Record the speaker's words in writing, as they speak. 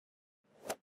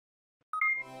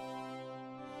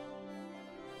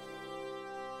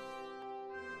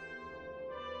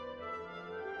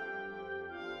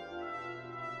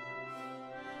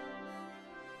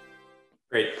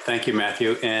Great. Thank you,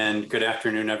 Matthew. And good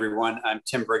afternoon, everyone. I'm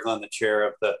Tim Briglin, the chair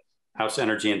of the House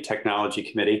Energy and Technology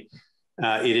Committee.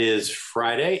 It is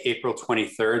Friday, April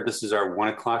 23rd. This is our 1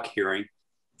 o'clock hearing.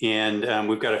 And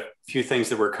we've got a few things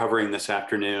that we're covering this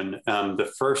afternoon. The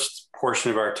first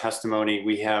portion of our testimony,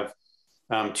 we have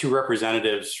two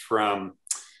representatives from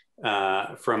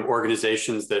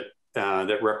organizations that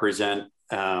represent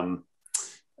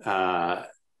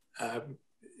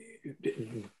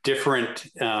different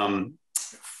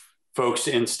folks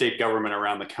in state government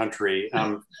around the country.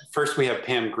 First, we have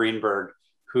Pam Greenberg,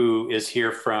 who is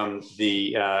here from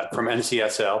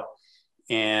NCSL,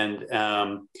 and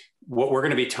what we're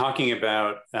going to be talking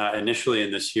about initially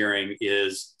in this hearing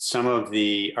is some of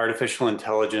the artificial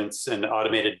intelligence and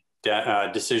automated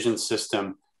decision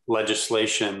system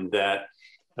legislation that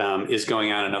is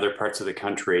going on in other parts of the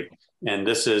country. And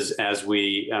this is as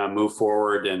we move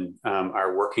forward and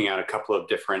are working on a couple of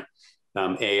different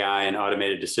AI and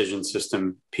automated decision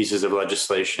system pieces of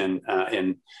legislation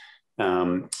in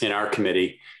our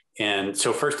committee. And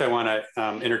so first I want to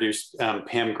introduce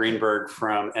Pam Greenberg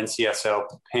from NCSL.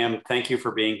 Pam, thank you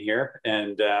for being here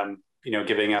and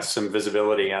giving us some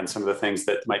visibility on some of the things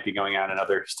that might be going on in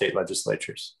other state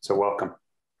legislatures. So welcome.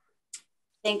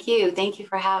 Thank you. Thank you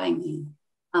for having me.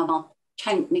 I'll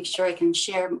try and make sure I can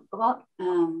share.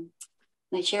 Can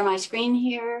I share my screen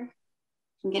here?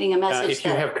 I'm getting a message. If you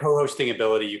have co-hosting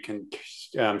ability, you can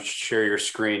share your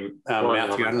screen.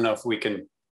 Matthew, I don't know if we can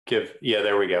give, yeah,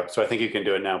 there we go. So I think you can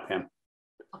do it now, Pam.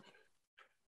 Okay.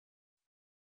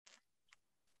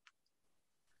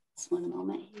 Just one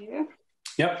moment here.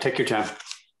 Yep, take your time.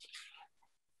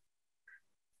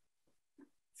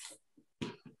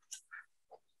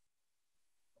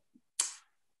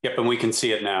 Yep, and we can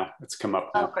see it now. It's come up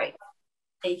now. Oh, great.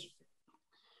 Thank you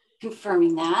for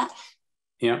confirming that.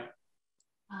 Yeah.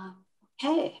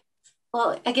 Okay.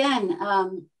 Well, again,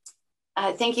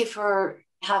 thank you for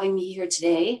having me here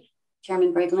today,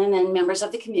 Chairman Briglin and members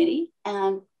of the committee.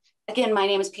 And again, my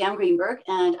name is Pam Greenberg,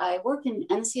 and I work in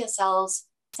NCSL's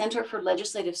Center for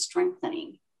Legislative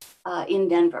Strengthening in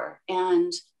Denver.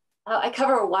 And I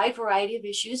cover a wide variety of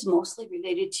issues, mostly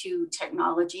related to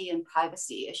technology and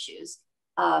privacy issues.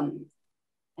 And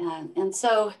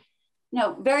so,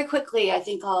 very quickly, I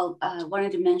think I'll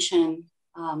wanted to mention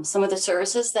some of the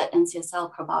services that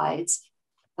NCSL provides.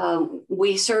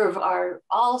 We serve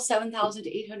all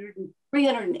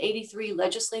 7,383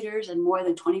 legislators and more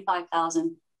than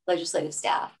 25,000 legislative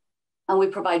staff. And we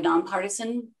provide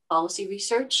nonpartisan policy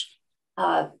research.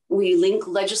 We link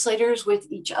legislators with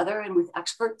each other and with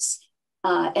experts.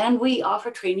 And we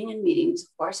offer training and meetings,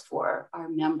 of course, for our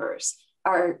members.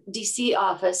 Our DC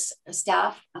office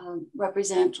staff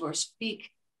represent or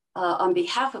speak on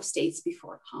behalf of states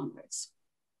before Congress.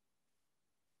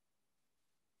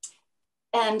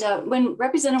 And when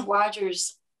Representative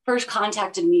Rogers first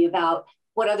contacted me about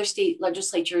what other state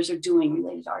legislatures are doing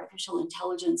related to artificial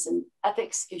intelligence and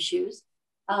ethics issues,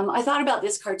 I thought about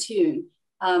this cartoon.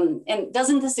 And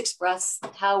doesn't this express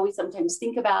how we sometimes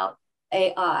think about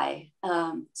AI?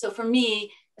 So for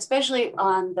me, especially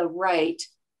on the right,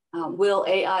 will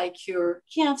AI cure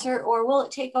cancer or will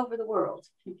it take over the world?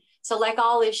 So like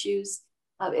all issues,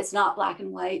 it's not black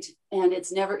and white, and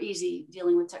it's never easy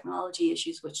dealing with technology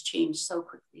issues which change so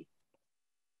quickly.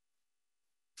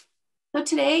 So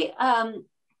today,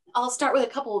 I'll start with a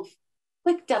couple of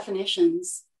quick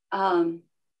definitions. I'm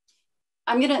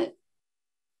gonna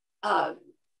talk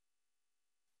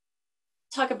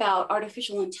about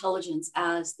artificial intelligence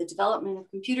as the development of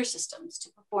computer systems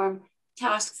to perform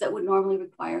tasks that would normally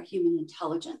require human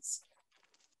intelligence.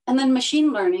 And then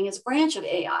machine learning is a branch of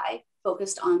AI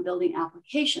focused on building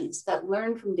applications that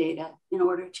learn from data in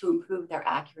order to improve their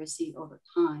accuracy over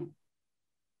time.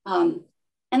 And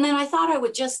then I thought I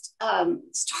would just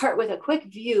start with a quick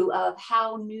view of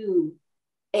how new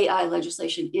AI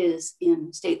legislation is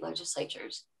in state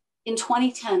legislatures. In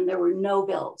 2010, there were no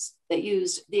bills that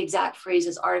used the exact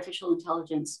phrases artificial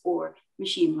intelligence or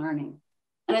machine learning.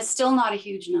 And it's still not a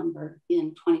huge number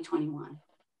in 2021.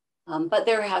 But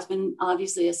there has been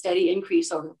obviously a steady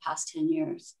increase over the past 10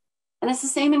 years. And it's the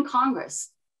same in Congress.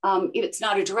 It's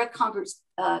not a direct Congress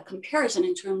comparison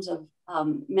in terms of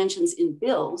mentions in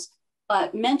bills,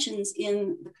 but mentions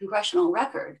in the congressional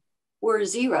record were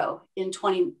 0 in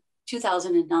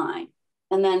 2009,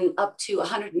 and then up to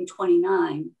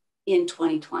 129 in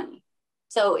 2020.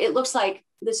 So it looks like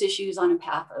this issue is on a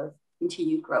path of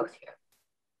continued growth here.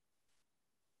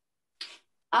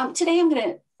 Today, I'm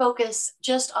going to focus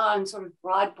just on sort of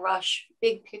broad brush,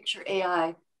 big picture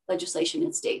AI legislation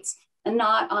in states, and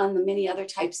not on the many other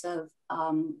types of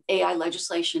AI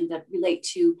legislation that relate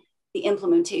to the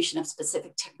implementation of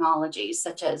specific technologies,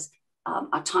 such as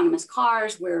autonomous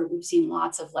cars, where we've seen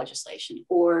lots of legislation,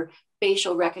 or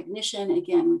facial recognition.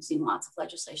 Again, we've seen lots of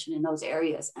legislation in those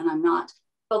areas, and I'm not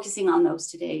focusing on those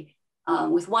today,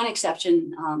 with one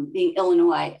exception being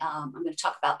Illinois. I'm going to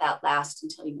talk about that last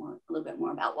and tell you a little bit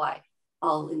more about why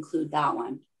I'll include that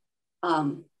one.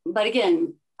 But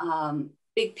again,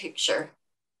 big picture.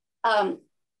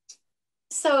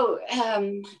 So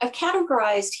I've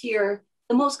categorized here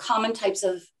the most common types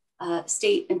of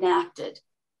state enacted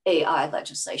AI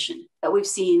legislation that we've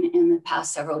seen in the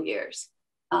past several years.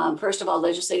 First of all,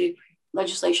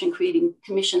 legislation creating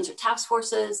commissions or task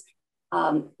forces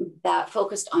that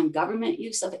focused on government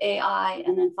use of AI,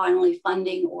 and then finally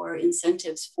funding or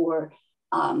incentives for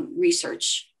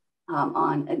research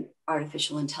on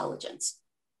artificial intelligence.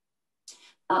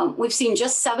 We've seen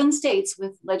just 7 states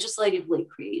with legislatively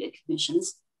created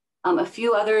commissions, a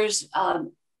few others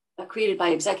created by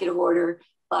executive order,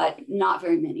 but not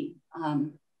very many.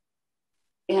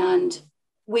 And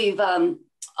we've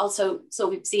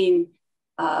we've seen,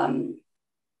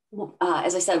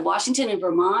 as I said, Washington and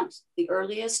Vermont, the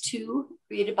earliest 2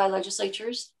 created by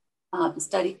legislatures,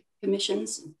 study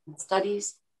commissions,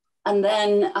 studies. And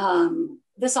then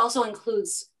this also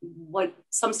includes what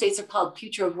some states are called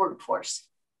future of workforce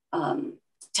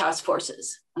task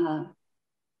forces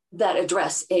that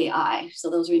address AI. So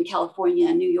those are in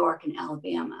California, New York, and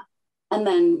Alabama, and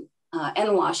then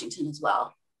and Washington as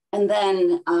well. And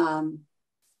then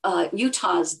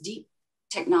Utah's Deep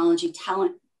Technology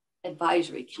Talent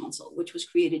Advisory Council, which was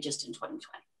created just in 2020.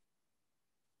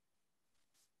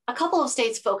 A couple of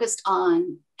states focused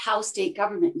on how state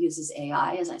government uses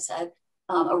AI. As I said,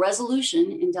 a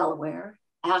resolution in Delaware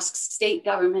asks state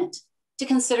government to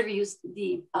consider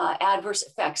the adverse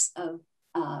effects of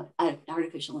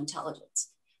artificial intelligence.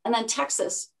 And then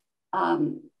Texas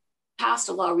passed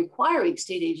a law requiring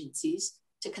state agencies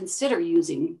to consider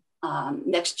using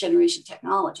next generation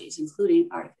technologies, including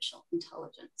artificial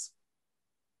intelligence.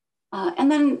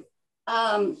 And then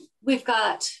we've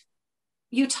got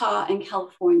Utah and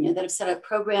California that have set up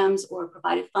programs or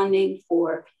provided funding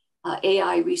for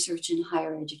AI research in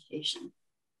higher education.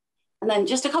 And then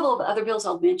just a couple of other bills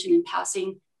I'll mention in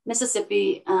passing.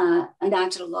 Mississippi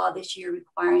enacted a law this year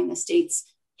requiring the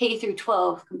state's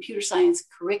K-12 computer science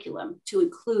curriculum to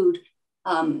include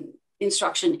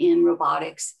instruction in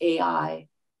robotics, AI,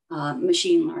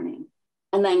 machine learning.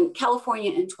 And then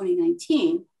California in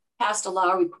 2019 passed a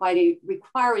law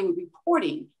requiring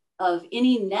reporting of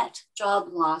any net job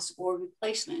loss or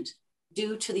replacement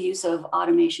due to the use of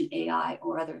automation, AI,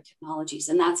 or other technologies.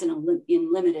 And that's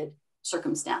in limited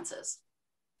circumstances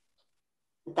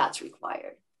that's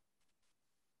required.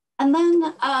 And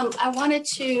then I wanted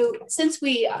to, since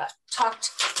we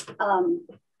talked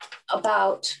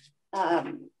about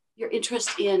your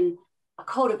interest in a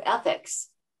code of ethics,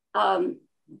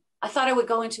 I thought I would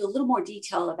go into a little more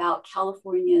detail about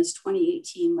California's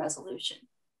 2018 resolution,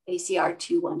 ACR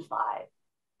 215.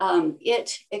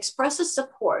 It expresses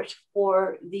support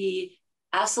for the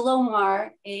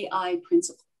Asilomar AI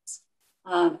principles.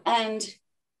 And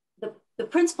the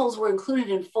principles were included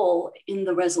in full in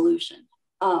the resolution.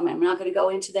 I'm not going to go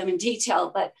into them in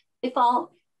detail, but they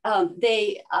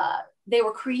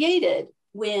were created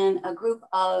when a group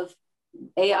of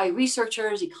AI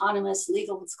researchers, economists,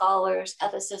 legal scholars,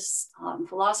 ethicists,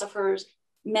 philosophers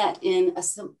met in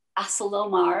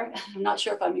Asilomar, I'm not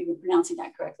sure if I'm even pronouncing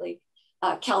that correctly,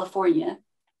 California,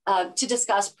 to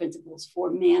discuss principles for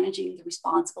managing the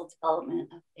responsible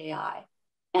development of AI.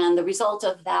 And the result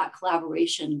of that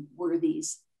collaboration were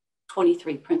these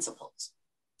 23 principles.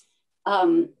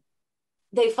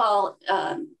 They fall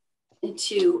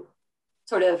into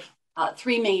sort of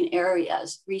 3 main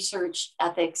areas: research,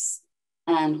 ethics,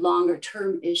 and longer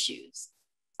term issues.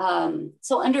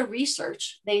 So under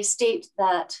research, they state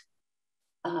that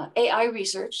AI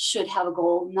research should have a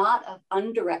goal not of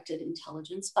undirected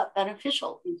intelligence, but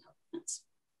beneficial intelligence.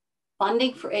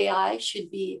 Funding for AI should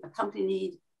be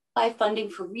accompanied by funding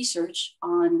for research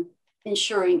on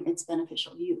ensuring its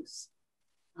beneficial use.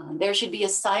 There should be a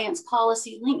science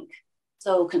policy link,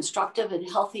 so constructive and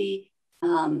healthy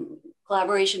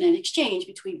collaboration and exchange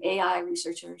between AI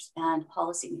researchers and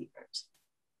policymakers.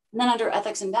 And then under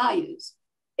ethics and values,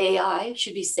 AI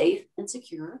should be safe and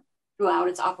secure throughout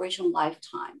its operational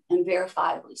lifetime, and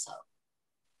verifiably so.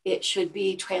 It should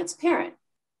be transparent.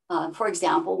 For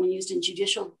example, when used in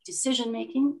judicial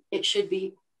decision-making, it should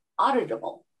be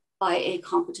auditable by a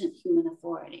competent human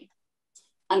authority.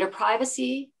 Under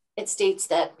privacy, it states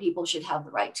that people should have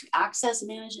the right to access,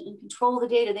 manage, and control the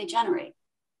data they generate,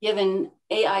 given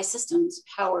AI systems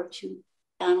power to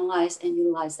analyze and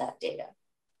utilize that data.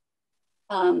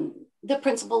 The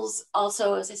principles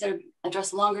also, as I said,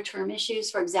 address longer term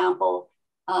issues. For example,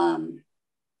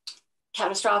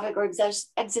 catastrophic or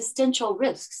existential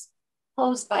risks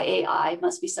posed by AI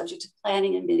must be subject to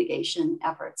planning and mitigation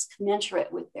efforts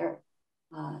commensurate with their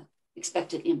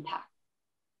expected impact.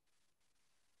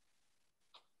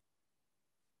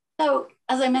 So,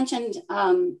 as I mentioned,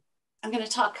 I'm going to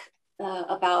talk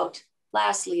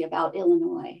lastly about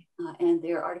Illinois and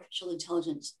their Artificial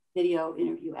Intelligence Video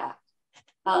Interview Act.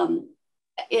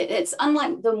 It's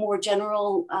unlike the more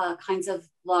general kinds of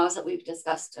laws that we've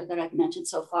discussed or that I've mentioned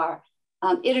so far.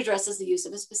 It addresses the use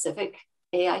of a specific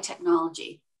AI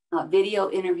technology, video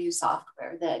interview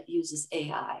software that uses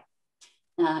AI.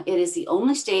 It is the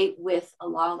only state with a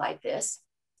law like this,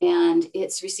 and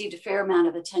it's received a fair amount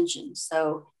of attention.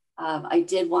 So I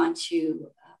did want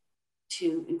to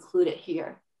include it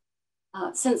here.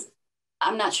 Since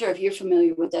I'm not sure if you're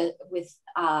familiar with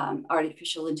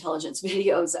artificial intelligence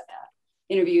videos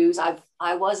interviews.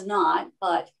 I was not,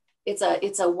 but it's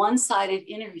a one-sided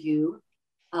interview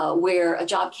where a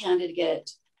job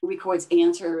candidate records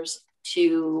answers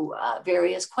to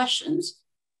various questions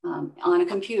on a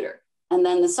computer. And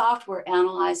then the software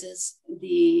analyzes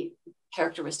the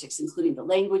characteristics, including the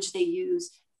language they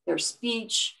use, their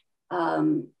speech,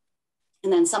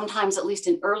 and then sometimes, at least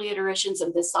in early iterations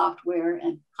of this software,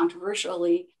 and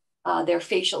controversially, their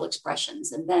facial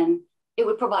expressions. And then it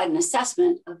would provide an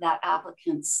assessment of that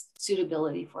applicant's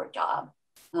suitability for a job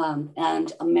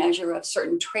and a measure of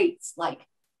certain traits like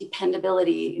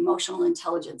dependability, emotional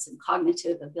intelligence, and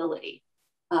cognitive ability.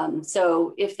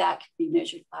 So if that could be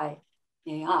measured by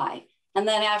AI. And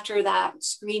then after that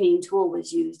screening tool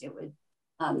was used, it would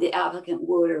the applicant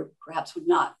would or perhaps would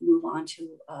not move on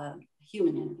to a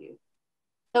human interview.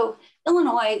 So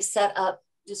Illinois set up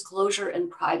disclosure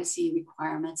and privacy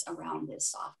requirements around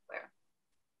this software.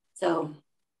 So,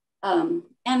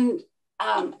 again,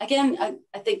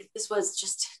 I think this was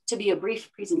just to be a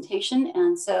brief presentation.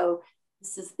 And so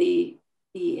this is the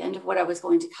end of what I was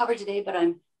going to cover today, but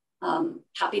I'm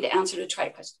happy to answer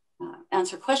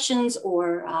questions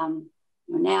or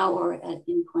now or at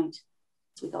any point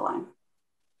as we go on.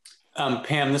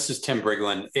 Pam, this is Tim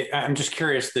Briglin. I'm just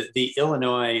curious that the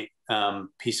Illinois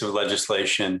piece of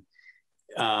legislation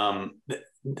that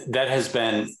has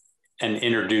been an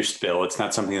introduced bill. It's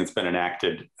not something that's been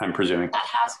enacted, I'm presuming.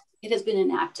 It has been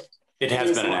enacted. It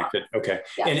has been enacted. Okay.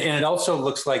 Yes. And it also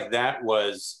looks like that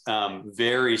was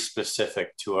very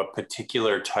specific to a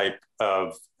particular type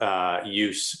of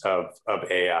use of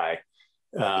AI.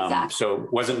 Exactly. So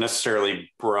it wasn't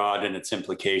necessarily broad in its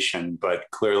implication, but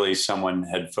clearly someone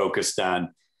had focused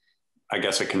on, I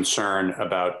guess, a concern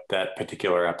about that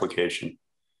particular application.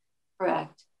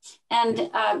 Correct.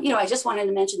 And, I just wanted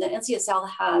to mention that NCSL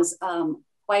has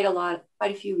quite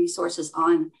a few resources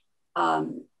on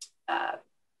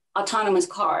autonomous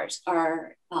cars.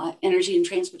 Our energy and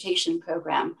transportation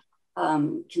program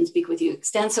can speak with you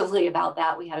extensively about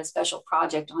that. We had a special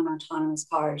project on autonomous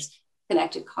cars,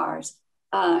 connected cars.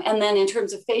 And then in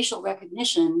terms of facial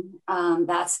recognition,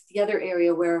 that's the other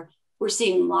area where we're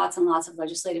seeing lots and lots of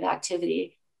legislative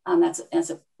activity. That's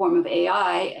as a form of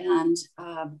AI. And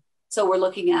so we're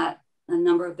looking at a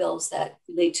number of bills that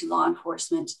relate to law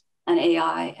enforcement and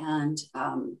AI and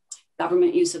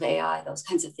government use of AI, those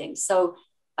kinds of things. So,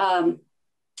 I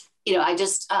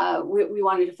just, we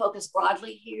wanted to focus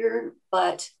broadly here,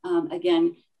 but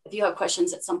again, if you have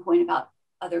questions at some point about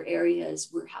other areas,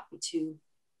 we're happy to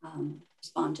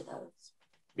respond to those.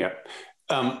 Yep.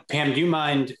 Pam, do you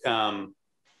mind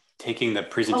taking the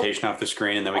presentation off the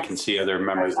screen and then we can see other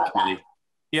members of the committee?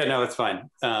 Yeah, no, that's fine.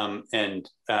 And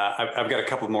I've got a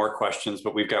couple more questions,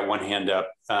 but we've got one hand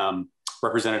up.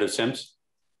 Representative Sims.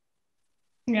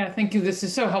 Yeah, thank you. This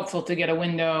is so helpful to get a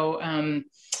window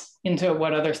into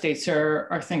what other states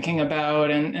are thinking about,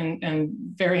 and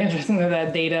very interesting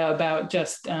that data about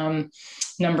just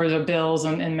numbers of bills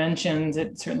and mentions.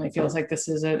 It certainly feels like this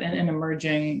is an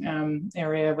emerging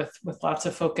area with lots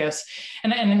of focus.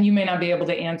 And you may not be able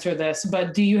to answer this,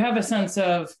 but do you have a sense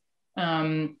of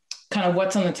kind of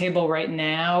what's on the table right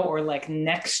now, or like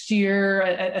next year,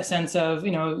 a sense of,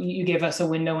 you gave us a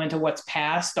window into what's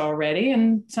passed already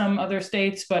in some other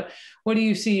states, but what do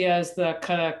you see as the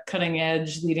kind of cutting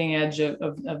edge, leading edge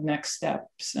of next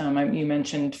steps? You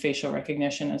mentioned facial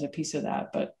recognition as a piece of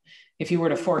that, but if you were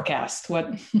to forecast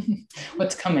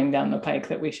what's coming down the pike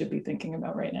that we should be thinking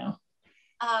about right now?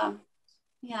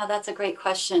 Yeah, that's a great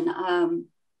question.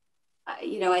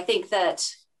 I think that,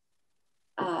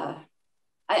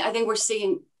 I think we're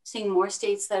seeing more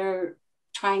states that are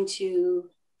trying to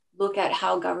look at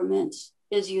how government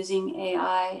is using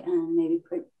AI and maybe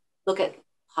look at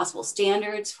possible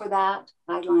standards for that,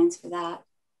 guidelines for that.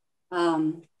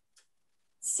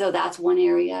 So that's one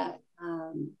area.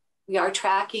 We are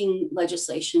tracking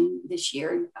legislation this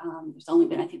year. There's only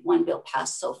been, I think, one bill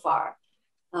passed so far.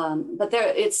 But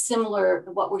it's similar,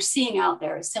 what we're seeing out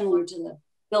there is similar to the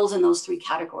bills in those three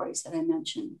categories that I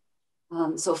mentioned.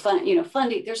 So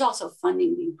funding, there's also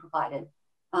funding being provided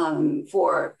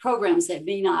for programs that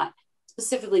may not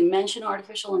specifically mention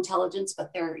artificial intelligence,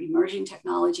 but they're emerging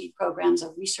technology programs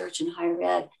of research in higher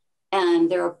ed, and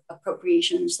there are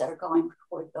appropriations that are going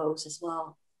toward those as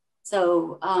well.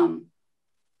 So,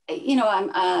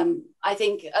 I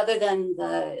think other than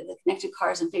the connected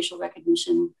cars and facial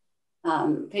recognition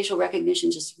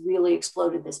just really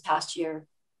exploded this past year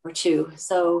or two.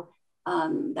 So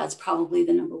that's probably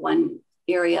the number one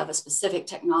area of a specific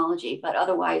technology. But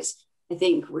otherwise, I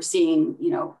think we're seeing,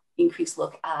 increased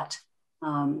look at,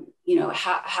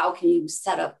 how can you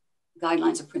set up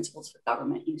guidelines and principles for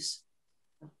government use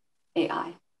of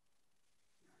AI.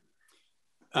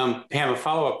 Pam, a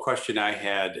follow-up question I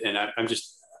had, and I'm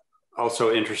just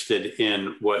also interested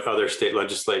in what other state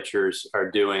legislatures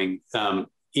are doing.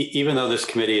 Even though this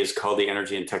committee is called the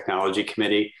Energy and Technology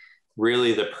Committee,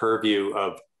 really the purview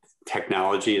of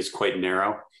technology is quite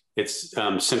narrow. It's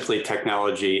simply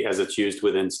technology as it's used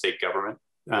within state government.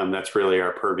 That's really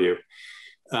our purview.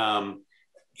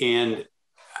 And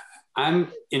I'm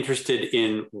interested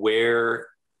in where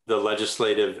the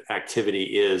legislative activity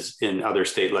is in other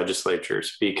state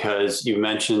legislatures, because you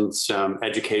mentioned some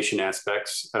education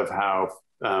aspects of how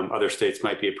other states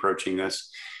might be approaching this.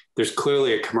 There's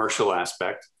clearly a commercial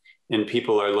aspect, and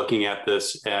people are looking at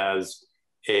this as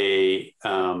an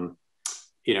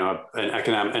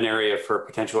area for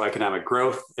potential economic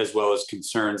growth, as well as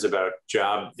concerns about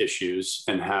job issues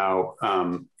and how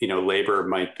labor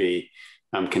might be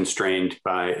constrained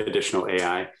by additional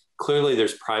AI. Clearly,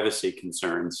 there's privacy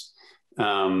concerns,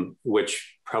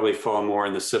 which probably fall more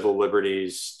in the civil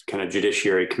liberties kind of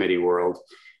judiciary committee world.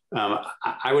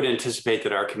 I would anticipate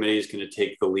that our committee is going to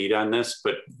take the lead on this,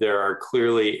 but there are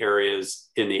clearly areas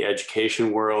in the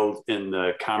education world, in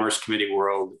the commerce committee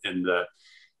world, in the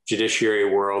judiciary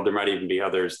world. There might even be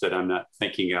others that I'm not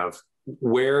thinking of.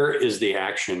 Where is the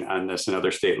action on this in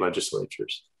other state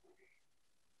legislatures?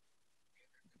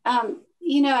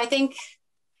 I think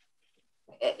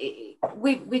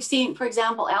we've seen, for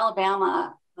example,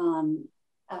 Alabama,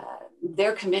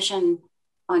 their commission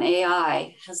on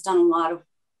AI has done a lot of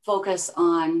focus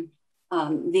on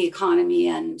the economy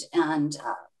and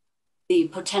the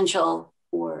potential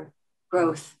for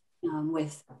growth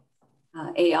with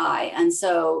AI. And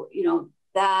so,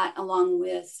 that along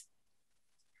with,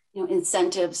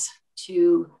 incentives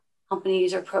to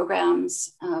companies or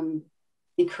programs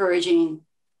encouraging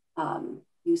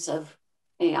use of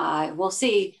AI. We'll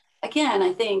see, again,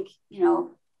 I think,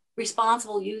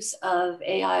 responsible use of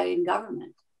AI in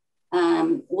government.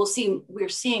 We're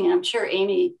seeing, and I'm sure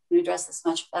Amy can address this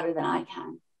much better than I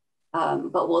can,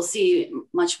 but we'll see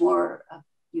much more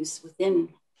use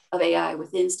of AI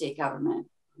within state government.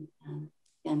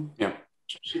 Yeah.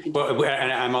 Well, and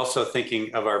I'm also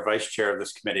thinking of our vice chair of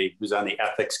this committee, who's on the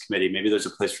ethics committee. Maybe there's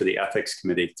a place for the ethics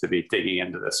committee to be digging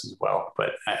into this as well.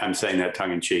 But I'm saying that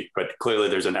tongue in cheek. But clearly,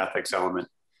 there's an ethics element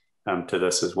to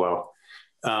this as well.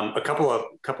 A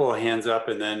couple of hands up,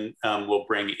 and then we'll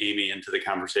bring Amy into the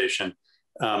conversation.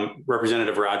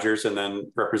 Representative Rogers, and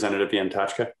then Representative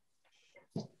Biantachka.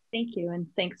 Thank you, and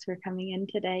thanks for coming in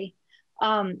today.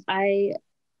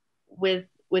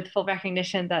 With full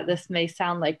recognition that this may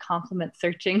sound like compliment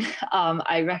searching,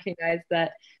 I recognize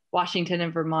that Washington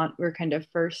and Vermont were kind of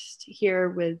first here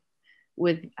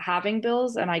with having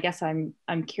bills, and I guess I'm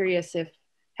curious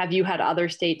have you had other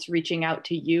states reaching out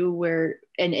to you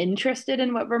and interested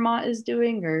in what Vermont is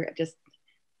doing, or just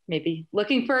maybe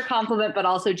looking for a compliment, but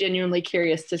also genuinely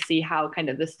curious to see how kind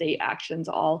of the state actions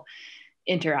all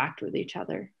interact with each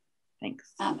other?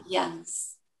 Thanks.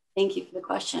 Yes, thank you for the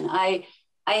question. I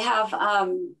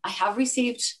have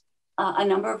received a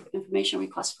number of information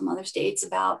requests from other states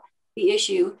about the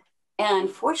issue, and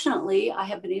fortunately, I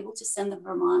have been able to send the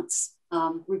Vermont's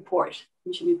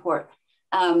commission report,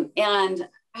 and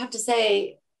I have to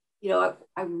say, I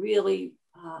really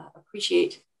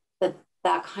appreciate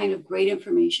that kind of great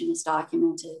information is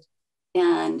documented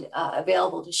and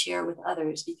available to share with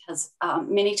others, because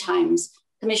many times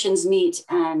commissions meet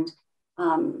and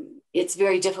it's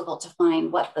very difficult to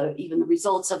find what even the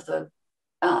results of the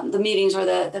meetings or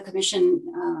the commission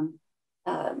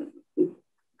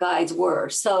guides were.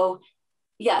 So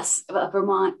yes,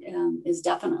 Vermont is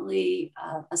definitely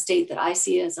a state that I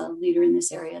see as a leader in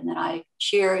this area and that I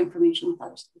share information with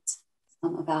other states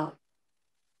about.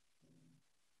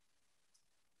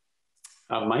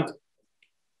 Mike?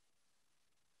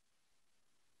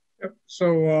 Yep.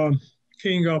 So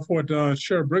keying off what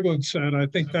Chair Brigland said, I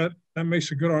think that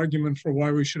makes a good argument for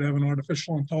why we should have an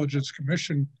artificial intelligence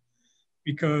commission,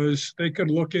 because they could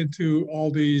look into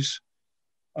all these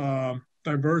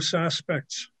diverse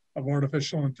aspects of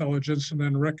artificial intelligence and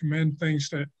then recommend things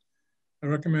that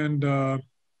recommend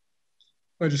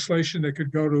legislation that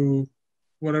could go to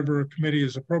whatever committee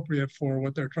is appropriate for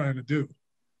what they're trying to do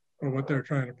or what they're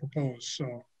trying to propose.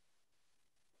 So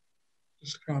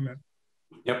just a comment.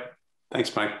 Yep.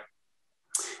 Thanks, Mike.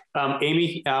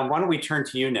 Amy, why don't we turn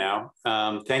to you now?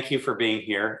 Thank you for being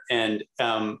here. And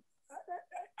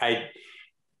I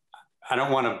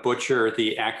don't want to butcher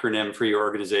the acronym for your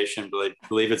organization, but I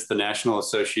believe it's the National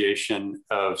Association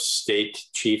of State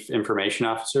Chief Information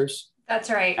Officers. That's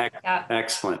right. Yeah.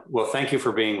 Excellent. Well, thank you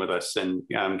for being with us and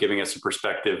giving us a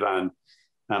perspective on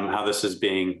how this is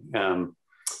being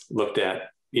looked at,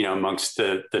 amongst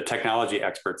the technology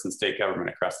experts in state government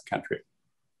across the country.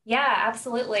 Yeah,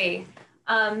 absolutely.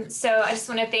 So I just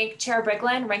want to thank Chair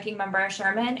Brigland, Ranking Member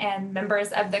Sherman, and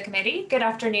members of the committee. Good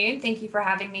afternoon. Thank you for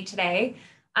having me today.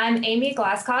 I'm Amy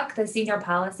Glasscock, the Senior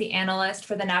Policy Analyst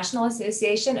for the National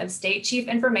Association of State Chief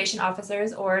Information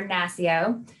Officers, or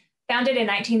NASCIO. Founded in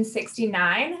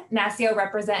 1969, NASCIO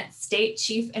represents state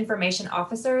chief information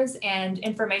officers and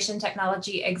information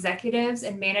technology executives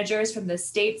and managers from the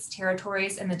states,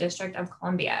 territories, and the District of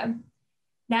Columbia.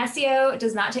 NASCIO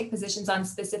does not take positions on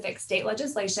specific state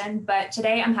legislation, but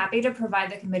today I'm happy to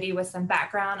provide the committee with some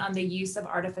background on the use of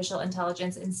artificial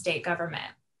intelligence in state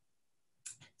government.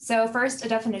 So first, a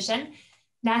definition.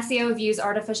 NASCIO views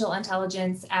artificial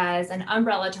intelligence as an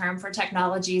umbrella term for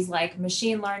technologies like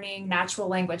machine learning, natural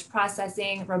language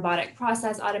processing, robotic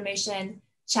process automation,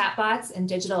 chatbots, and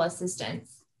digital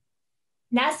assistants.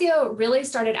 NASCIO really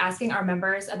started asking our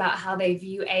members about how they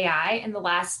view AI in the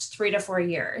last 3 to 4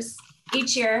 years.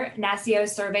 Each year, NASCIO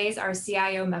surveys our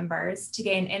CIO members to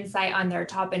gain insight on their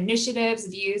top initiatives,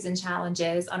 views, and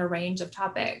challenges on a range of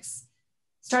topics.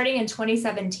 Starting in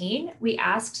 2017, we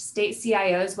asked state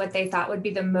CIOs what they thought would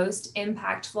be the most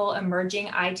impactful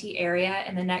emerging IT area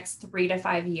in the next 3 to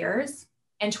 5 years.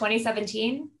 In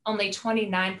 2017, only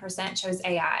 29% chose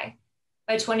AI.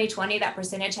 By 2020, that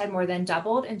percentage had more than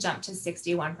doubled and jumped to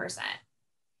 61%.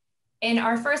 In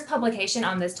our first publication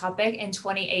on this topic in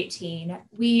 2018,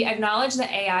 we acknowledged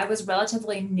that AI was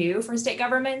relatively new for state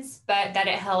governments, but that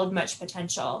it held much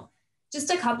potential. Just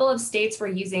a couple of states were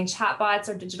using chatbots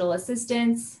or digital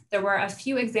assistants. There were a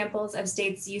few examples of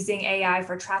states using AI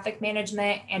for traffic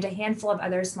management and a handful of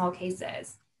other small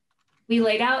cases. We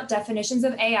laid out definitions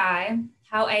of AI,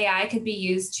 how AI could be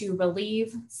used to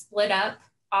relieve, split up,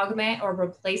 augment, or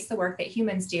replace the work that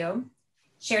humans do,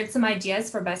 shared some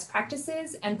ideas for best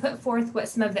practices, and put forth what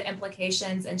some of the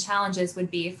implications and challenges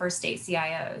would be for state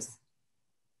CIOs.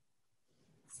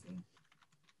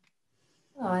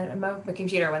 Oh, my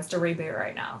computer wants to reboot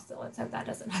right now, so let's hope that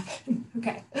doesn't happen.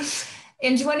 Okay.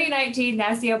 In 2019,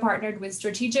 NASCIO partnered with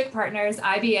strategic partners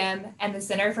IBM and the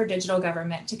Center for Digital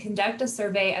Government to conduct a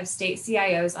survey of state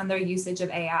CIOs on their usage of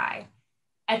AI.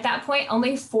 At that point,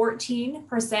 only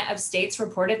 14% of states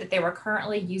reported that they were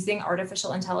currently using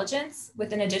artificial intelligence,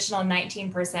 with an additional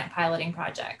 19% piloting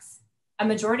projects. A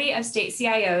majority of state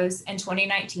CIOs in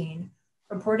 2019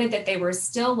 reported that they were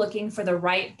still looking for the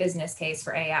right business case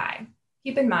for AI.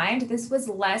 Keep in mind, this was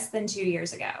less than 2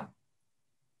 years ago.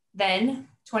 Then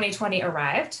 2020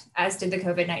 arrived, as did the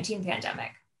COVID-19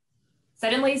 pandemic.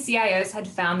 Suddenly, CIOs had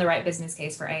found the right business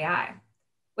case for AI.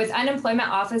 With unemployment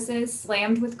offices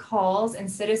slammed with calls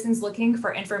and citizens looking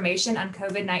for information on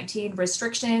COVID-19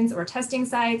 restrictions or testing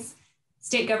sites,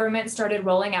 state governments started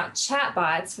rolling out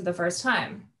chatbots for the first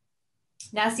time.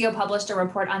 NASCIO published a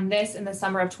report on this in the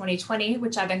summer of 2020,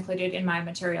 which I've included in my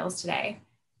materials today.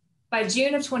 By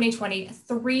June of 2020,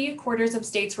 3/4 of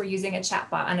states were using a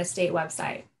chatbot on a state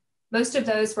website. Most of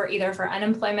those were either for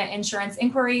unemployment insurance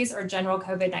inquiries or general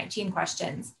COVID-19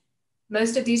 questions.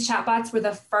 Most of these chatbots were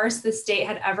the first the state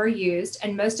had ever used,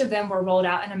 and most of them were rolled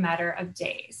out in a matter of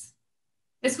days.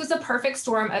 This was a perfect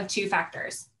storm of 2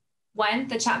 factors. One,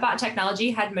 the chatbot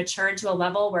technology had matured to a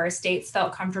level where states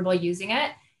felt comfortable using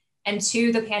it. And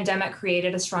 2, the pandemic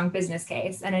created a strong business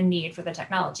case and a need for the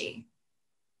technology.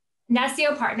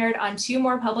 NASCIO partnered on 2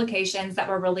 more publications that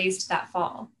were released that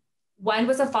fall. One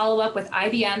was a follow-up with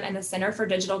IBM and the Center for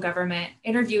Digital Government,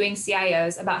 interviewing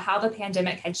CIOs about how the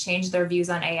pandemic had changed their views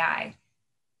on AI.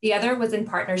 The other was in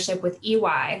partnership with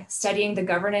EY, studying the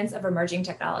governance of emerging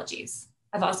technologies.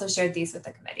 I've also shared these with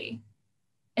the committee.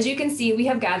 As you can see, we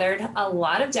have gathered a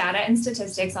lot of data and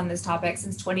statistics on this topic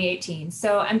since 2018.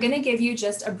 So I'm going to give you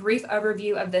just a brief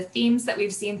overview of the themes that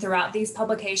we've seen throughout these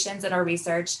publications and our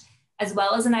research, as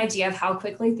well as an idea of how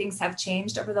quickly things have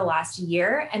changed over the last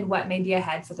year and what may be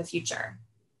ahead for the future.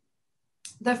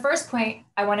 The first point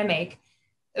I want to make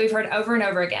that we've heard over and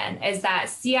over again is that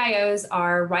CIOs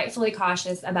are rightfully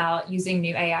cautious about using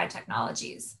new AI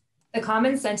technologies. The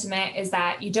common sentiment is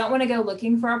that you don't want to go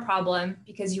looking for a problem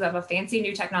because you have a fancy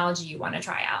new technology you want to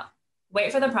try out.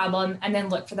 Wait for the problem and then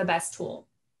look for the best tool.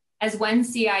 As one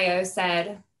CIO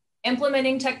said,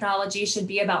 implementing technology should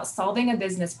be about solving a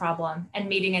business problem and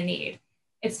meeting a need.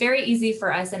 It's very easy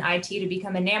for us in IT to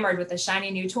become enamored with a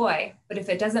shiny new toy, but if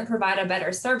it doesn't provide a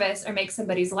better service or make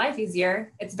somebody's life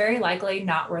easier, it's very likely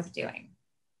not worth doing.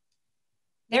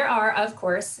 There are, of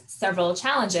course, several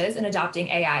challenges in adopting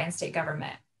AI in state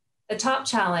government. The top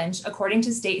challenge, according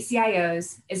to state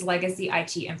CIOs, is legacy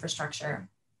IT infrastructure.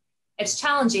 It's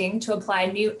challenging to apply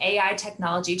new AI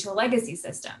technology to a legacy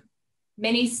system.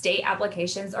 Many state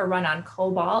applications are run on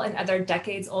COBOL and other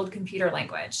decades-old computer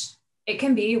language. It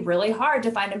can be really hard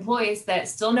to find employees that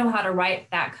still know how to write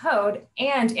that code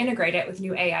and integrate it with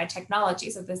new AI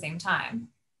technologies at the same time.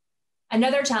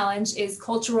 Another challenge is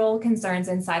cultural concerns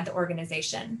inside the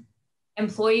organization.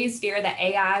 Employees fear that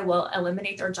AI will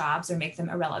eliminate their jobs or make them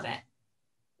irrelevant.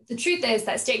 The truth is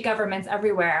that state governments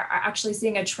everywhere are actually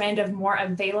seeing a trend of more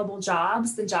available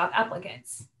jobs than job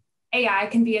applicants. AI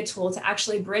can be a tool to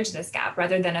actually bridge this gap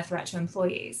rather than a threat to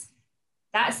employees.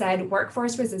 That said,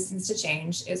 workforce resistance to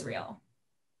change is real.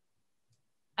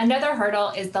 Another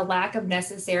hurdle is the lack of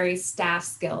necessary staff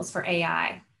skills for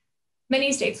AI.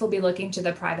 Many states will be looking to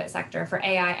the private sector for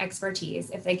AI expertise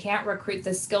if they can't recruit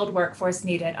the skilled workforce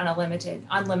needed on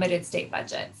unlimited state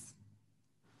budgets.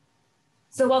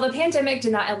 So while the pandemic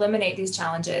did not eliminate these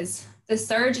challenges, the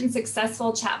surge in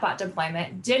successful chatbot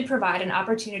deployment did provide an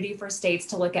opportunity for states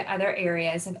to look at other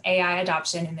areas of AI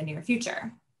adoption in the near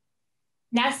future.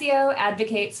 NASCIO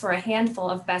advocates for a handful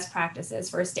of best practices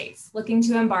for states looking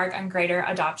to embark on greater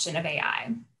adoption of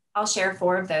AI. I'll share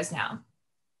 4 of those now.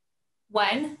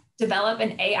 1, develop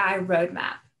an AI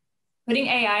roadmap. Putting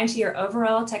AI into your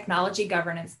overall technology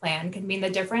governance plan could mean the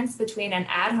difference between an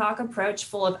ad hoc approach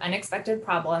full of unexpected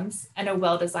problems and a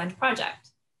well-designed project.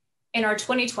 In our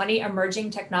 2020 Emerging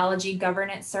Technology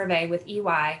Governance Survey with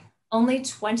EY, only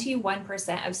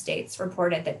 21% of states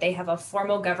reported that they have a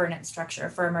formal governance structure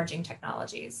for emerging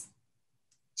technologies.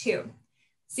 2,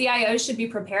 CIOs should be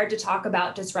prepared to talk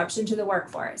about disruption to the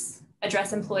workforce,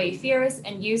 address employee fears,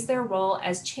 and use their role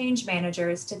as change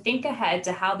managers to think ahead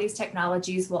to how these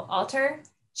technologies will alter,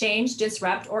 change,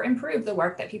 disrupt, or improve the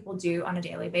work that people do on a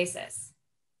daily basis.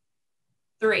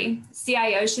 3,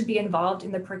 CIOs should be involved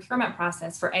in the procurement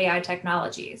process for AI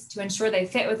technologies to ensure they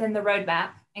fit within the roadmap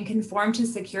and conform to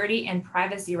security and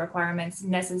privacy requirements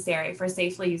necessary for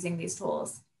safely using these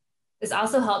tools. This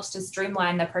also helps to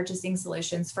streamline the purchasing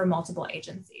solutions for multiple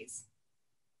agencies.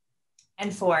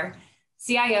 And 4,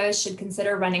 CIOs should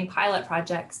consider running pilot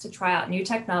projects to try out new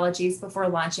technologies before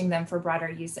launching them for broader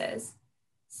uses.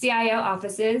 CIO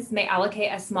offices may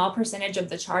allocate a small percentage of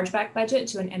the chargeback budget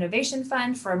to an innovation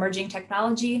fund for emerging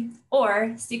technology,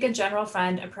 or seek a general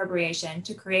fund appropriation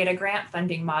to create a grant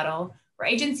funding model where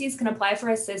agencies can apply for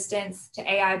assistance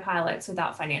to AI pilots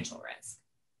without financial risk.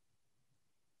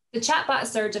 The chatbot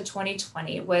surge of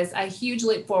 2020 was a huge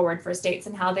leap forward for states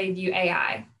in how they view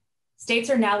AI.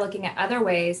 States are now looking at other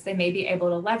ways they may be able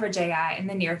to leverage AI in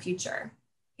the near future.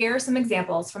 Here are some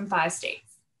examples from 5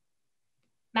 states.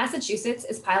 Massachusetts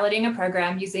is piloting a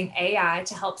program using AI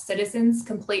to help citizens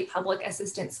complete public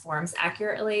assistance forms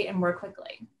accurately and more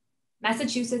quickly.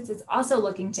 Massachusetts is also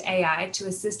looking to AI to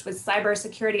assist with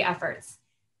cybersecurity efforts,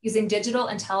 using digital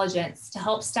intelligence to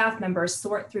help staff members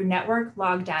sort through network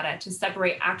log data to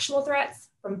separate actual threats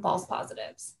from false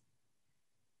positives.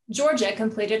 Georgia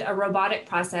completed a robotic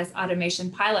process automation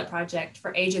pilot project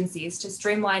for agencies to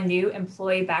streamline new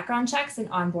employee background checks and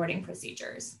onboarding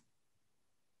procedures.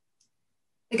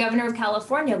 The governor of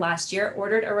California last year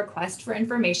ordered a request for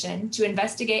information to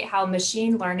investigate how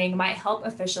machine learning might help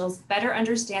officials better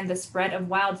understand the spread of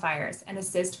wildfires and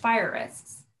assist fire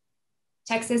risks.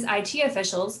 Texas IT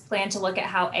officials plan to look at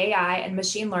how AI and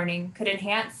machine learning could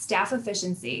enhance staff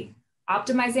efficiency,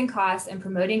 optimizing costs and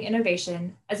promoting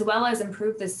innovation, as well as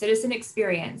improve the citizen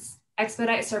experience,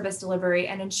 expedite service delivery,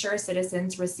 and ensure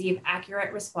citizens receive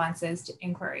accurate responses to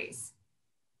inquiries.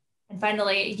 And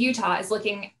finally, Utah is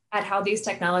looking at how these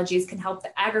technologies can help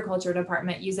the agriculture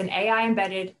department use an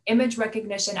AI-embedded image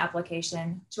recognition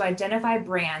application to identify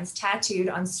brands tattooed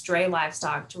on stray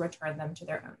livestock to return them to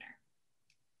their owner.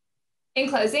 In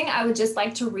closing, I would just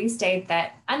like to restate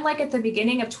that unlike at the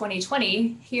beginning of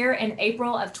 2020, here in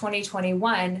April of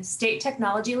 2021, state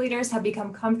technology leaders have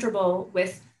become comfortable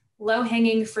with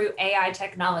low-hanging fruit AI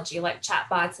technology like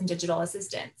chatbots and digital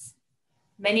assistants.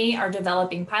 Many are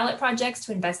developing pilot projects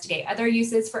to investigate other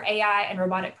uses for AI and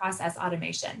robotic process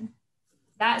automation.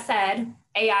 That said,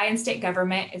 AI in state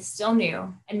government is still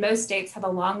new, and most states have a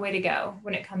long way to go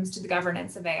when it comes to the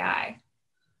governance of AI.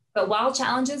 But while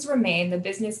challenges remain, the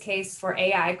business case for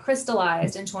AI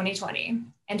crystallized in 2020,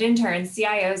 and in turn,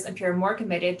 CIOs appear more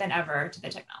committed than ever to the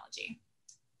technology.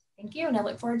 Thank you, and I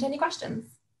look forward to any questions.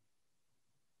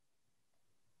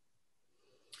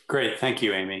 Great, thank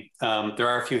you, Amy. There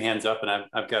are a few hands up, and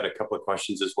I've got a couple of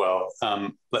questions as well.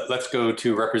 Let's go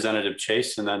to Representative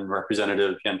Chase and then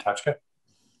Representative Yantachka.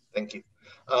 Thank you.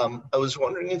 I was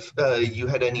wondering if you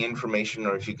had any information,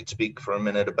 or if you could speak for a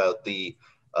minute about the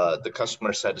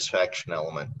customer satisfaction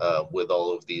element with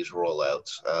all of these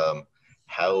rollouts.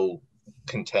 How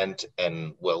content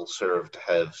and well served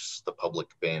has the public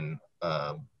been,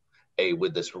 A,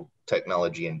 with this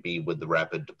technology, and B, with the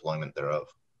rapid deployment thereof?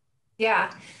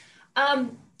 Yeah.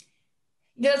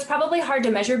 That's probably hard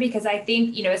to measure because I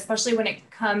think, especially when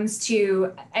it comes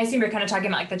to, I assume you're kind of talking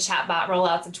about like the chatbot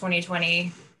rollouts of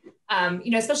 2020,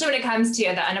 especially when it comes to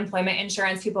the unemployment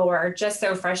insurance, people were just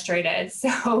so frustrated.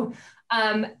 So,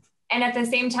 and at the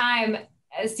same time,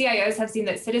 CIOs have seen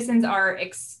that citizens are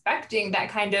expecting that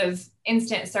kind of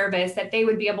instant service that they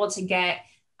would be able to get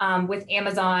with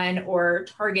Amazon or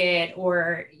Target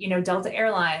or, Delta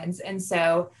Airlines. And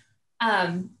so,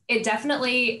 it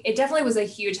definitely was a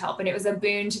huge help, and it was a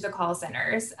boon to the call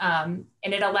centers. And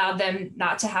it allowed them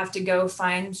not to have to go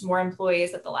find more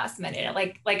employees at the last minute.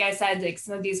 Like I said, like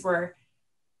some of these were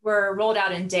rolled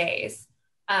out in days.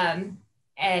 And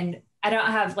I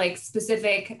don't have like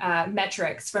specific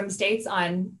metrics from states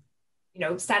on,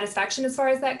 satisfaction as far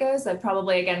as that goes. That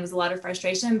probably, again, was a lot of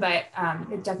frustration, but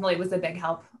it definitely was a big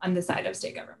help on the side of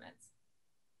state governments.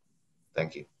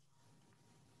 Thank you.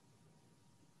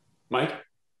 Mike?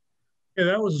 Yeah,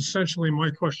 that was essentially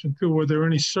my question too. Were there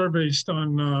any surveys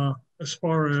done as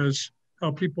far as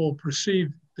how people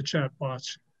perceive the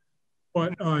chatbots?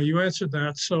 But you answered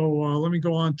that. So let me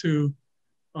go on to,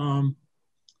 were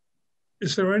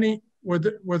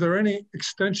there any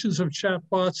extensions of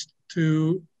chatbots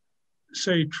to,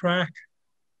 say, track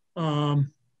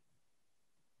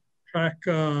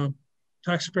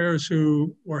taxpayers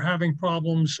who were having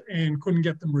problems and couldn't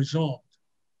get them resolved?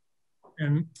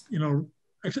 And,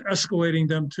 escalating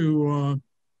them to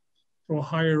a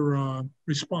higher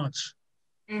response.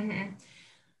 Mm-hmm.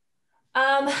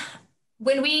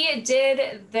 When we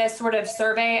did this sort of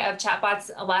survey of chatbots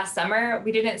last summer,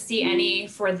 we didn't see any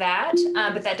for that,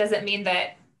 but that doesn't mean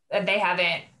that they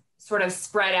haven't sort of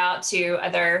spread out to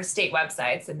other state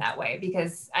websites in that way,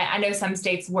 because I know some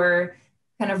states were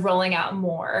kind of rolling out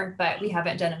more, but we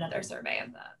haven't done another survey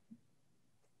of that.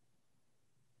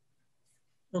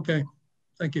 Okay,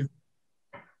 thank you.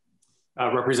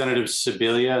 Representative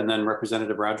Sibilia and then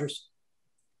Representative Rogers.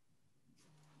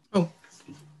 Oh,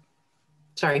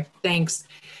 sorry, thanks.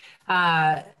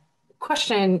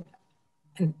 Question,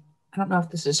 and I don't know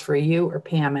if this is for you or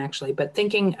Pam actually, but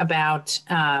thinking about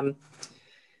the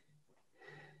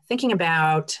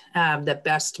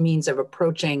best means of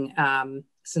approaching,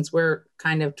 since we're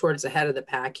kind of towards the head of the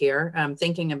pack here,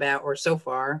 thinking about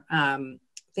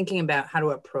how to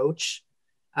approach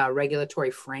a regulatory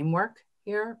framework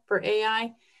here for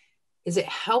AI. Is it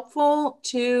helpful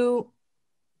do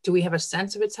we have a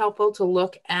sense if it's helpful to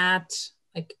look at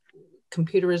like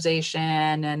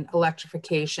computerization and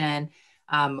electrification,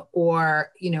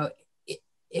 or,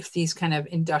 if these kind of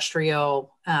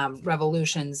industrial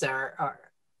revolutions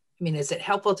is it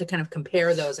helpful to kind of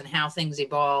compare those and how things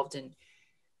evolved? And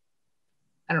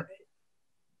am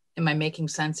I making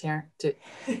sense here?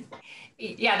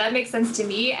 Yeah, that makes sense to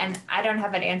me. And I don't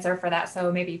have an answer for that.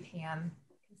 So maybe Pam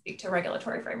can speak to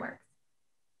regulatory framework.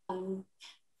 Yeah,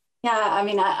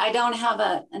 I don't have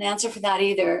an answer for that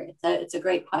either. It's a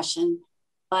great question.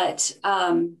 But,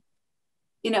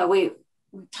 we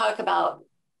talk about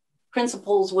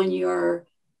principles when you're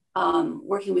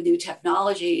working with new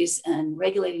technologies and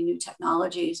regulating new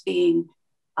technologies, being,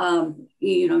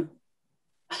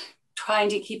 trying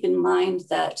to keep in mind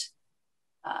that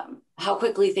how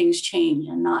quickly things change,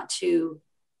 and not to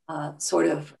sort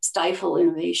of stifle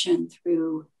innovation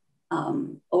through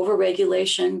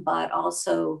over-regulation, but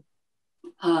also,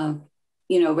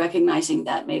 recognizing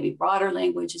that maybe broader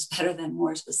language is better than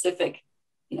more specific,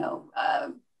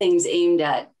 things aimed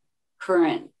at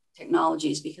current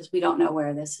technologies, because we don't know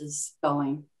where this is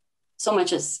going. So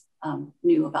much is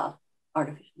new about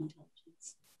artificial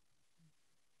intelligence.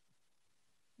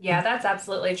 Yeah, that's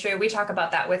absolutely true. We talk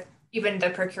about that with even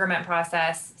the procurement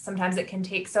process. Sometimes it can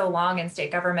take so long in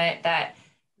state government that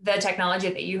the technology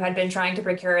that you had been trying to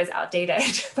procure is outdated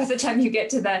by the time you get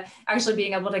to the actually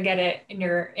being able to get it in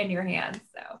your hands.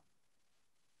 So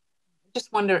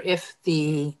Just wonder if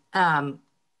I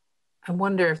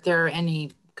wonder if there are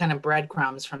any kind of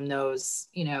breadcrumbs from those,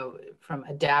 from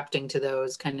adapting to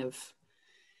those kind of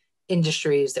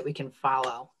industries that we can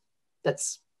follow.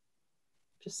 That's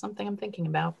just something I'm thinking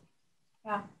about.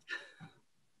 yeah.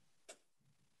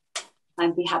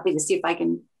 I'd be happy to see if I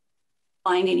can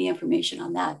find any information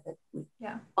on that would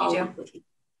follow up with you.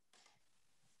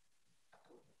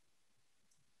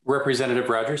 Representative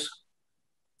Rogers.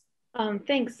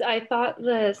 Thanks. I thought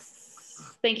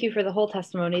thank you for the whole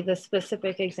testimony. The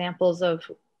specific examples of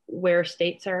where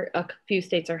a few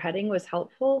states are heading was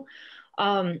helpful.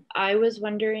 I was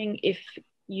wondering if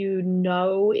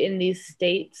in these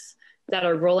states that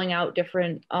are rolling out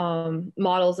different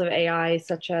models of AI,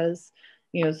 such as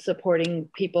supporting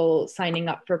people signing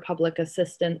up for public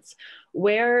assistance,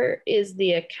 where is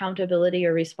the accountability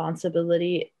or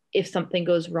responsibility if something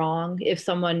goes wrong, if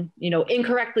someone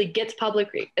incorrectly gets public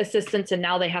assistance and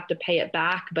now they have to pay it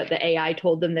back, but the AI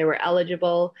told them they were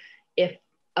eligible? If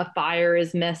a fire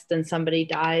is missed and somebody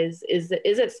dies, is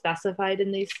it specified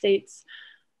in these states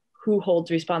who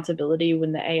holds responsibility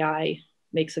when the AI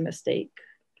makes a mistake?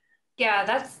 Yeah,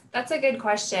 that's a good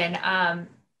question.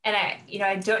 And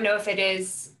I don't know if it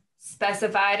is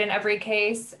specified in every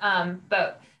case,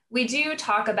 but we do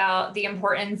talk about the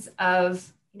importance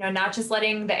of, not just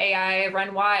letting the AI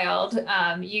run wild.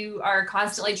 You are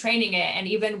constantly training it. And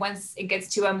even once it gets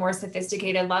to a more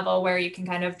sophisticated level where you can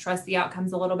kind of trust the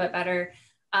outcomes a little bit better,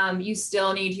 you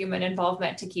still need human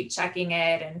involvement to keep checking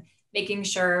it and making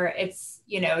sure it's,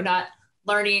 not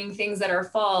learning things that are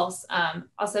false.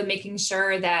 Also making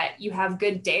sure that you have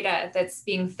good data that's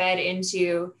being fed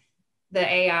into the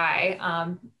AI.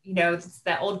 It's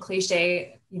that old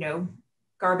cliche,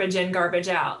 garbage in, garbage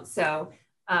out. So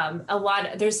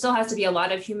there still has to be a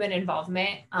lot of human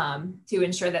involvement to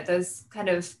ensure that those kind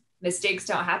of mistakes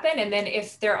don't happen. And then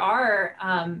if there are,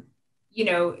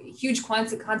 huge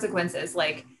consequences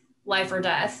like life or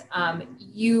death,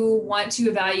 you want to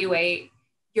evaluate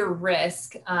your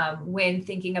risk when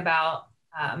thinking about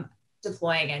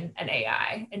deploying an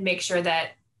AI and make sure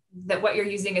that what you're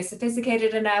using is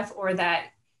sophisticated enough or that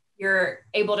you're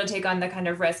able to take on the kind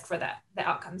of risk for the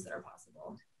outcomes that are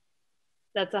possible.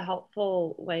 That's a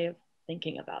helpful way of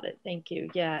thinking about it. Thank you.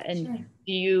 Yeah. And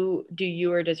sure. do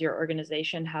you or does your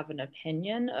organization have an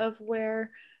opinion of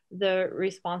where the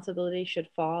responsibility should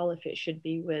fall? If it should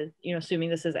be with, assuming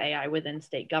this is AI within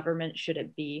state government, should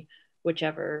it be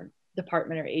whichever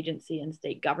department or agency in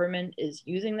state government is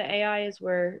using the AI is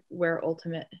where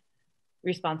ultimate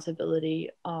responsibility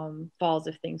falls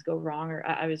if things go wrong? Or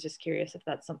I was just curious if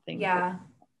that's something. Yeah,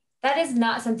 that is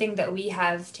not something that we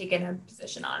have taken a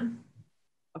position on.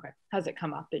 Okay. Has it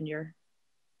come up in your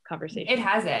conversation? It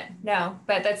hasn't, no,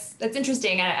 but that's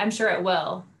interesting. I'm sure it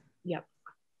will. Yep.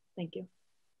 Thank you.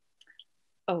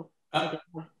 Oh,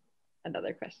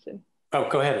 another question. Oh,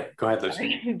 go ahead,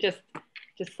 Lucy. just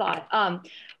saw it.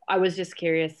 I was just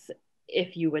curious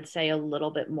if you would say a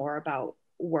little bit more about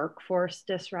workforce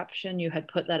disruption. You had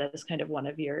put that as kind of one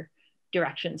of your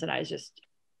directions, and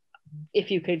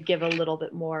if you could give a little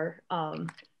bit more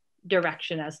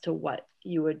direction as to what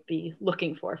you would be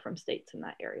looking for from states in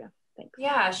that area. Thanks.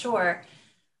 Yeah, sure.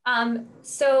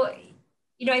 So,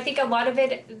 I think a lot of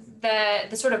it,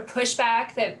 the sort of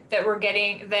pushback that we're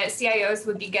getting, that CIOs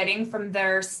would be getting from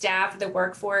their staff, the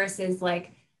workforce is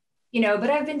like, but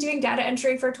I've been doing data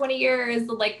entry for 20 years,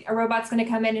 like a robot's going to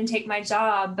come in and take my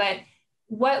job. But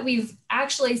what we've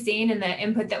actually seen in the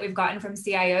input that we've gotten from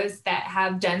CIOs that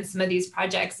have done some of these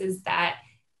projects is that,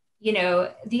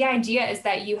 the idea is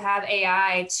that you have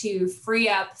AI to free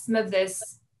up some of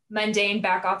this mundane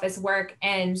back office work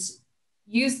and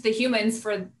use the humans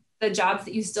for the jobs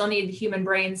that you still need the human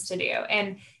brains to do.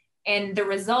 And the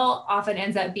result often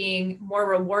ends up being more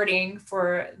rewarding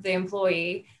for the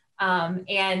employee.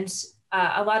 And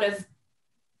a lot of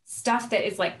stuff that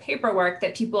is like paperwork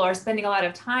that people are spending a lot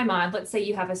of time on. Let's say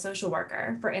you have a social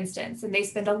worker, for instance, and they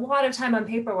spend a lot of time on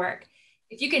paperwork.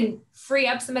 If you can free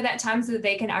up some of that time so that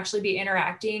they can actually be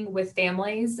interacting with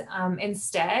families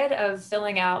instead of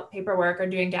filling out paperwork or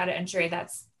doing data entry,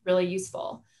 that's really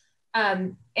useful.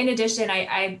 In addition,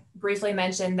 I briefly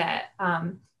mentioned that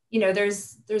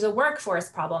there's a workforce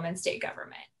problem in state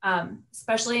government,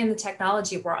 especially in the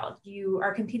technology world. You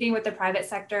are competing with the private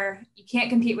sector. You can't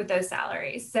compete with those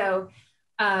salaries. So,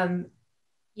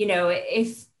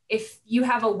 if you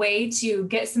have a way to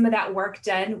get some of that work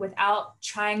done without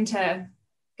trying to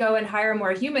go and hire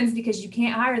more humans because you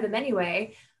can't hire them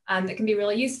anyway, that can be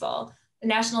really useful. The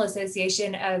National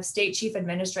Association of State Chief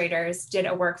Administrators did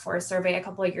a workforce survey a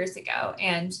couple of years ago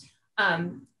and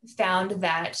found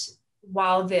that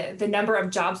while the number of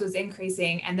jobs was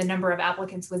increasing and the number of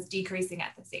applicants was decreasing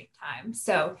at the same time.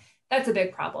 So that's a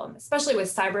big problem, especially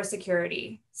with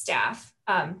cybersecurity staff.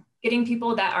 Getting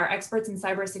people that are experts in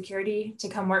cybersecurity to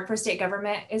come work for state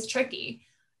government is tricky.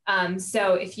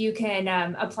 So if you can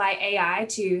apply AI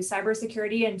to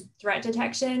cybersecurity and threat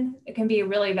detection, it can be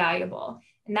really valuable.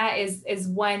 And that is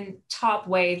one top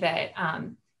way that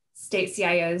state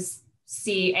CIOs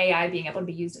see AI being able to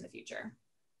be used in the future.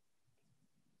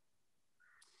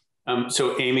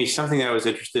 So Amy, something that I was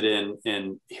interested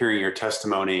in hearing your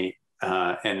testimony,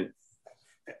 and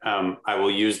I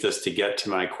will use this to get to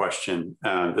my question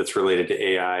that's related to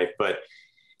AI, but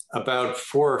about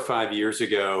 4 or 5 years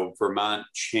ago, Vermont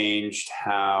changed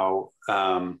how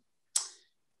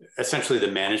essentially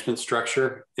the management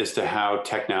structure as to how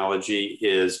technology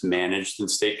is managed in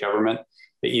state government.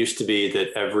 It used to be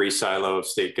that every silo of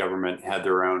state government had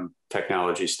their own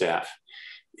technology staff.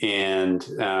 And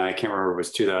I can't remember, it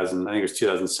was 2000, I think it was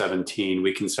 2017,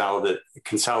 we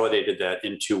consolidated that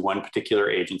into one particular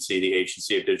agency, the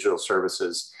Agency of Digital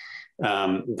Services,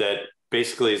 that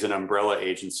basically is an umbrella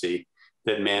agency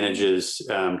that manages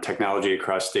technology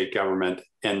across state government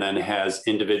and then has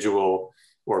individual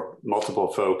or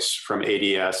multiple folks from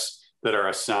ADS that are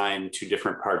assigned to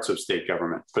different parts of state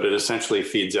government. But it essentially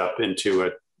feeds up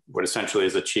into what essentially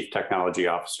is a chief technology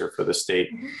officer for the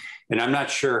state. Mm-hmm. And I'm not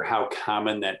sure how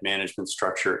common that management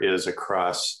structure is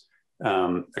across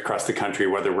the country,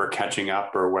 whether we're catching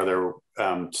up or whether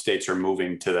states are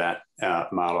moving to that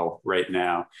model right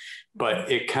now.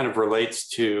 But it kind of relates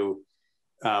to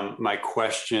my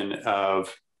question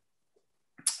of,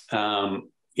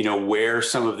 where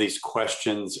some of these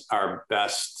questions are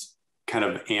best kind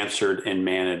of answered and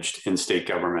managed in state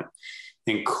government.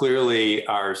 And clearly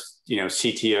our,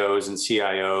 CTOs and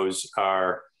CIOs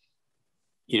are,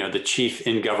 the chief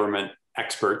in government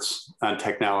experts on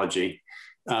technology.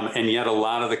 And yet a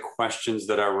lot of the questions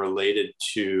that are related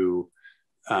to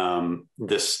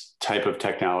this type of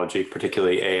technology,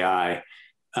 particularly AI,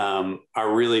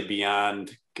 are really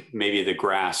beyond maybe the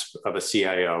grasp of a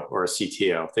CIO or a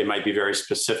CTO. They might be very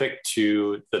specific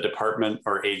to the department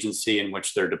or agency in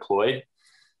which they're deployed,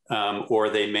 or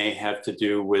they may have to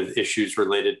do with issues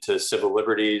related to civil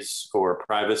liberties or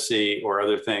privacy or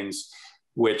other things,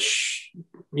 which,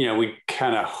 we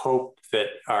kind of hope that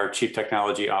our chief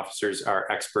technology officers are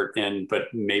expert in,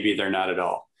 but maybe they're not at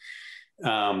all.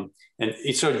 And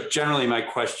so generally my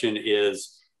question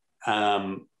is,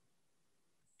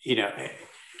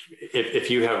 if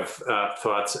you have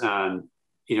thoughts on,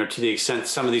 to the extent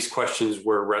some of these questions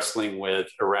we're wrestling with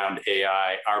around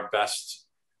AI are best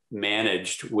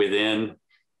managed within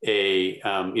a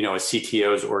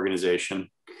CTO's organization.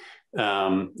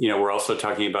 We're also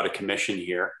talking about a commission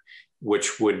here,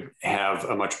 which would have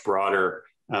a much broader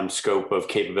scope of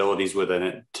capabilities within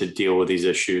it to deal with these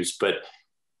issues. But,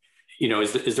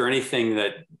 is there anything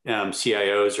that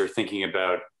CIOs are thinking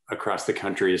about across the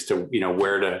country as to,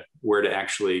 where to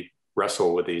actually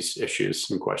wrestle with these issues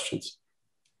and questions?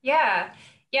 Yeah,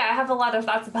 I have a lot of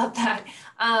thoughts about that.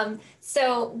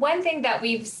 So one thing that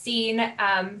we've seen,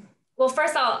 well,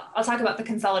 first I'll talk about the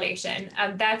consolidation.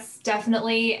 That's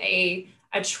definitely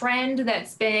a trend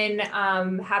that's been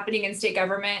happening in state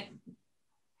government,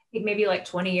 I think maybe like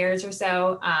 20 years or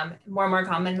so, more and more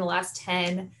common in the last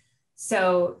 10.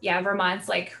 So yeah, Vermont's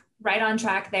like right on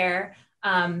track there.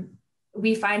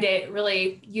 We find it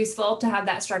really useful to have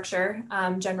that structure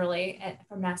generally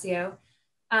from NASCIO.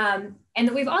 And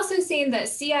we've also seen that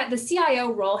the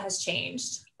CIO role has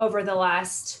changed over the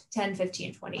last 10,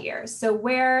 15, 20 years. So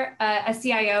where a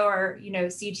CIO or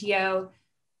CTO,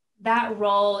 that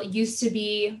role used to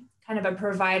be kind of a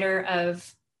provider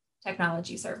of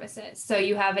technology services. So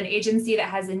you have an agency that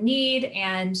has a need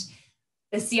and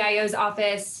the CIO's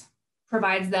office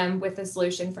provides them with a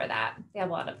solution for that. They have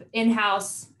a lot of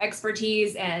in-house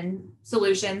expertise and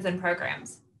solutions and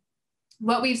programs.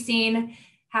 What we've seen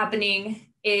happening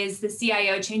is the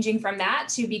CIO changing from that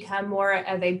to become more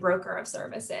of a broker of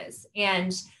services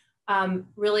and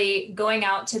really going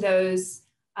out to those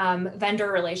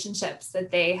vendor relationships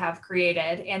that they have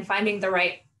created and finding the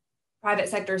right private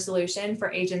sector solution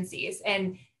for agencies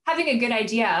and having a good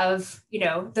idea of,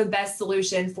 the best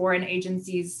solution for an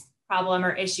agency's problem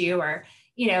or issue, or,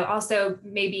 also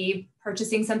maybe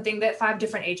purchasing something that 5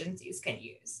 different agencies can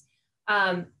use.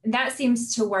 That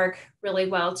seems to work really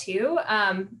well too.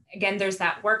 Again, there's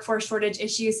that workforce shortage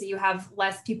issue. So you have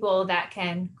less people that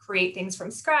can create things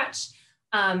from scratch.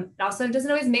 It also doesn't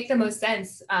always make the most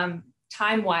sense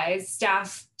time-wise,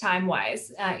 staff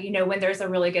time-wise, when there's a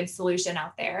really good solution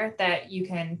out there that you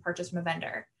can purchase from a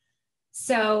vendor.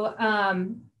 So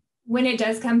when it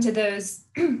does come to those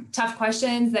tough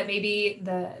questions that maybe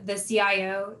the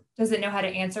CIO doesn't know how to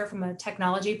answer from a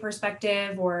technology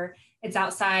perspective, or it's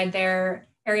outside their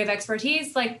area of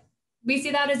expertise, like, we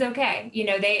see that as okay.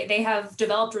 They have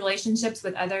developed relationships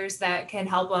with others that can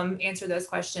help them answer those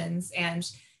questions and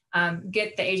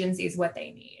get the agencies what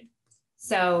they need.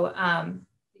 So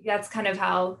that's kind of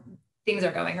how things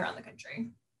are going around the country.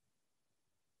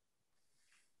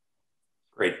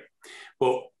 Great.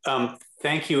 Well,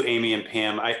 thank you, Amy and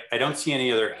Pam. I don't see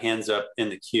any other hands up in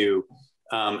the queue.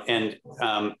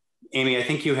 Amy, I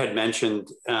think you had mentioned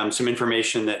some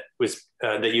information that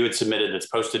you had submitted that's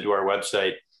posted to our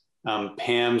website.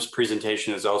 Pam's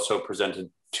presentation is also presented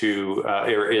to,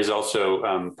 or is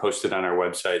also posted on our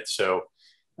website. So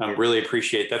really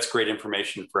appreciate, that's great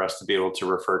information for us to be able to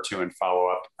refer to and follow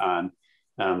up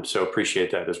on. So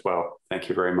appreciate that as well. Thank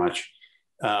you very much.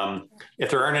 If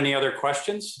there aren't any other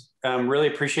questions, really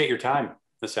appreciate your time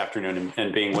this afternoon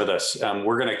and being with us.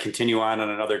 We're going to continue on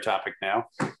another topic now.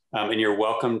 And you're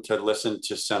welcome to listen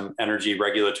to some energy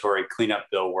regulatory cleanup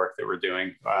bill work that we're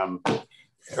doing.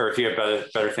 Or if you have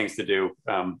better things to do,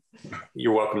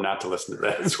 you're welcome not to listen to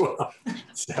that as well.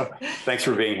 So thanks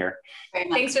for being here.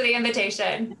 Thanks for the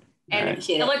invitation. And right.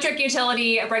 Electric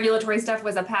utility regulatory stuff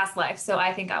was a past life, so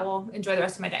I think I will enjoy the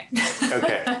rest of my day.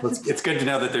 Okay, well, it's good to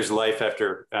know that there's life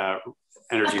after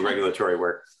energy regulatory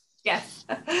work. Yes,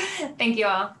 thank you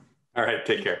all. All right,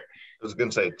 take care. I was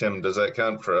going to say, Tim, does that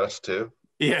count for us too?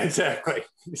 Yeah, exactly.